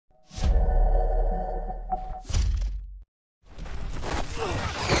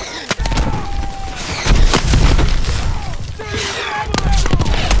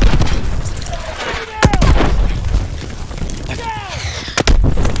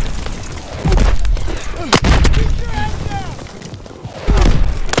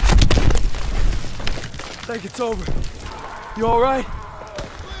think it's over. You all right?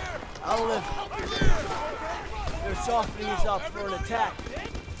 I'll live. They're softening us up for an attack.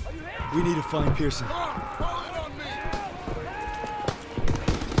 We need to find Pearson.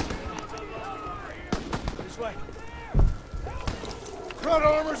 This way. Front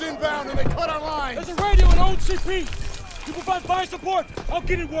armor's inbound and they cut our lines. There's a radio and old CP. You provide fire support. I'll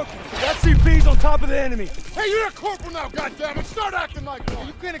get it working. That CP's on top of the enemy. Hey, you're a corporal now, goddammit! Start acting like one!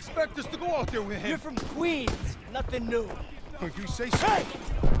 You can't expect us to go out there with him. You're from Queens. Nothing new. If you say so. Hey!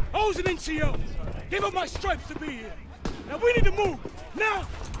 I was an NCO. Gave up my stripes to be here. Now we need to move. Now!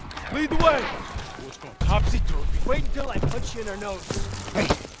 Lead the way. What's going topsy-turvy? Wait until I punch you in our nose. Hey,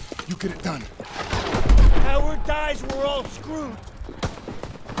 you get it done. Howard dies, we're all screwed.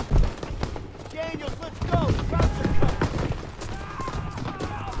 Daniels, let's go. Drops are coming.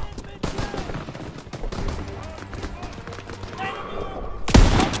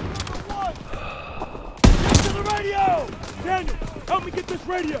 Get to the radio! Daniel, help me get this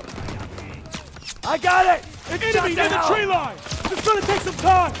radio. I got it! It's Enemy near the tree line! It's gonna take some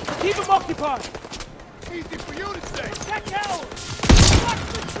time! Keep them occupied! Easy for you to say. Check Howard! Watch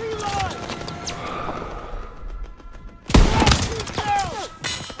the tree line!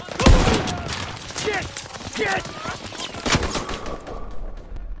 Shit! Shit!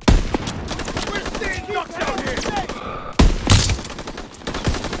 We're staying ducks out here.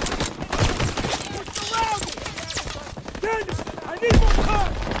 We're surrounded! Daniel, I need more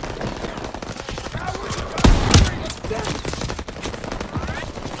time!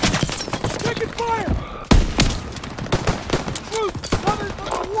 Taking fire! Troops coming from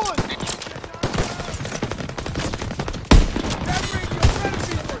the woods! That radio better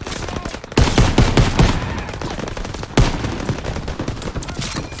be working.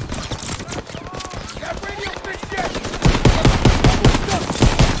 That radio fixed yet?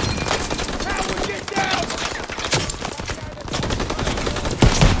 Howard, get down!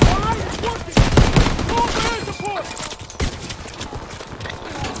 All right, it's working! Call for air support!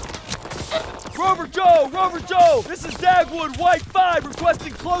 Rover Joe! This is Dagwood, White 5,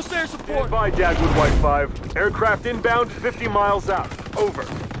 requesting close air support. Stand by, Dagwood White 5. Aircraft inbound 50 miles out. Over.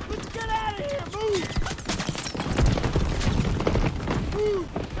 Let's get out of here! Move! Move!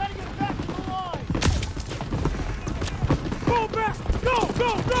 Gotta get back to the line! Go back! Go, go,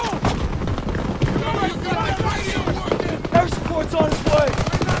 go! You got that radio working! Air support's on its way.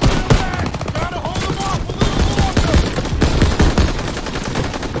 Gotta hold them off a little longer!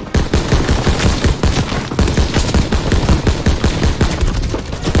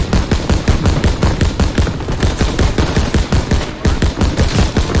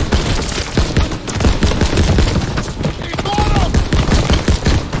 He got him!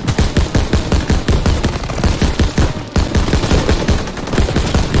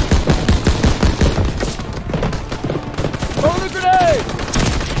 Throw the grenade!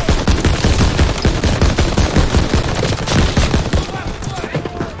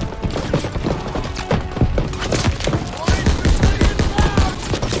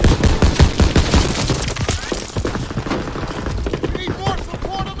 We need more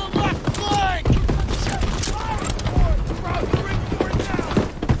support on the left flank! Roger, in for it now!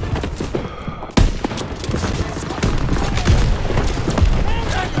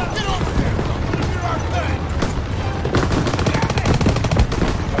 Daniel, get over here! You're our tank!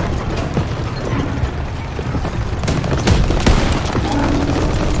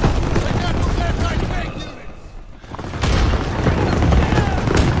 Take out those anti-tank units!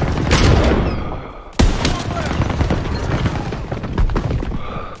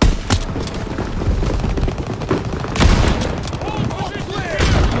 All clear!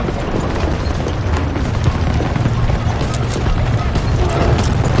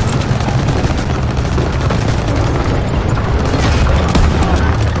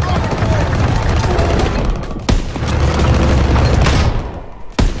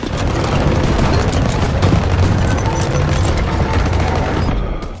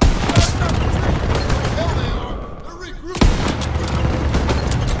 Hell they are! They're regrouping!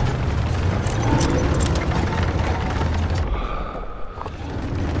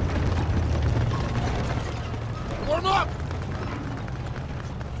 Warm up!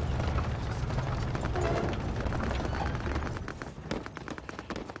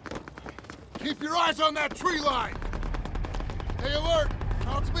 Keep your eyes on that tree line! Stay alert!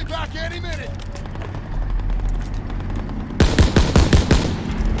 Counts will be back any minute!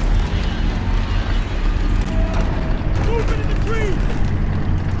 Moving in the trees!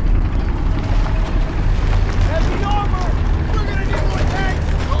 Heavy armor! We're gonna need more tanks!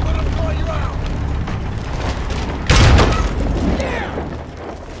 Don't let them draw you out!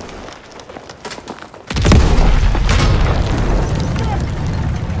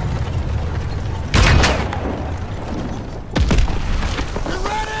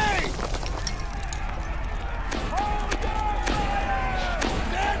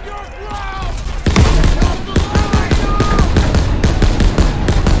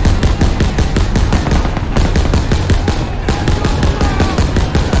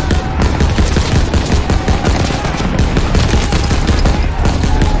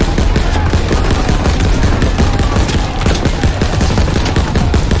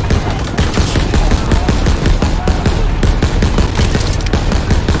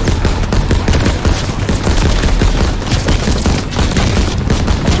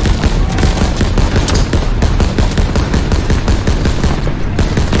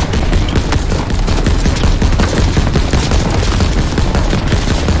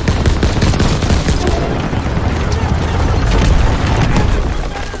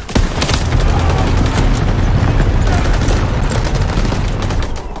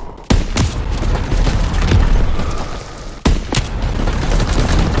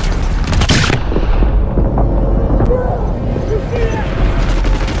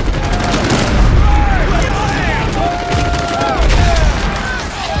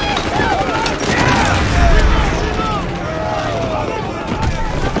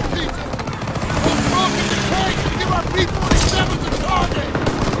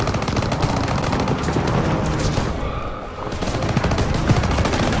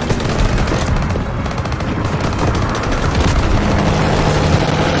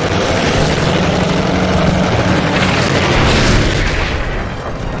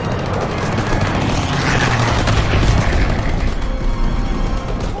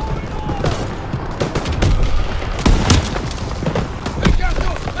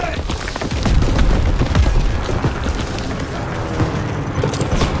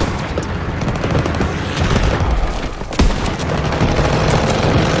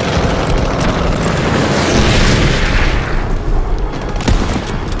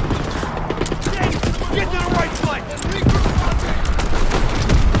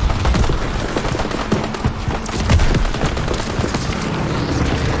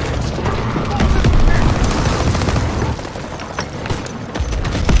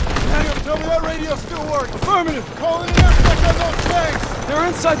 that radio still works? Affirmative. Calling in airstrike on those tanks. They're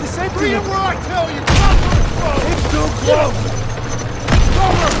inside the safety. Read it where I tell you. It's too close.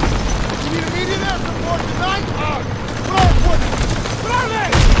 Cover! You need immediate air support tonight? Start with it. Where are they?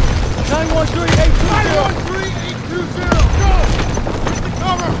 913-820. 913-820. Go! Get the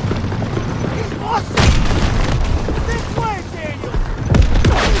cover! He's lost it! This way, Daniel!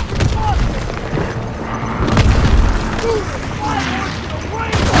 He's lost it! Move it! I want you to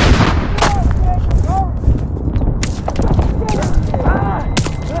wait!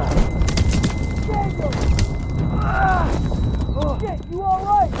 Shit, you all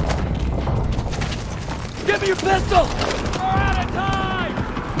right? Give me your pistol. We're out of time.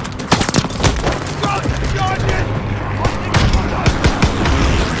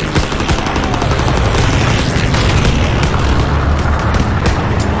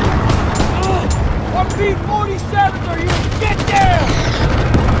 Our P-47s are here! Get there!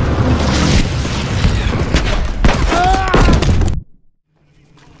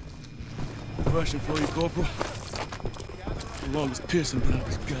 Rushing for you, Corporal. The longest piercing been up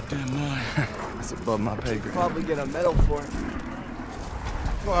his goddamn mind. That's above my pay grade. Probably get a medal for it.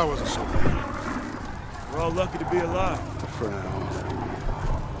 Well, I wasn't so bad. We're all lucky to be alive. For now.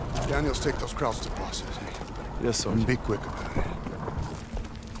 Daniels, take those crowds to process, eh? Yes, sir. And be quick about it.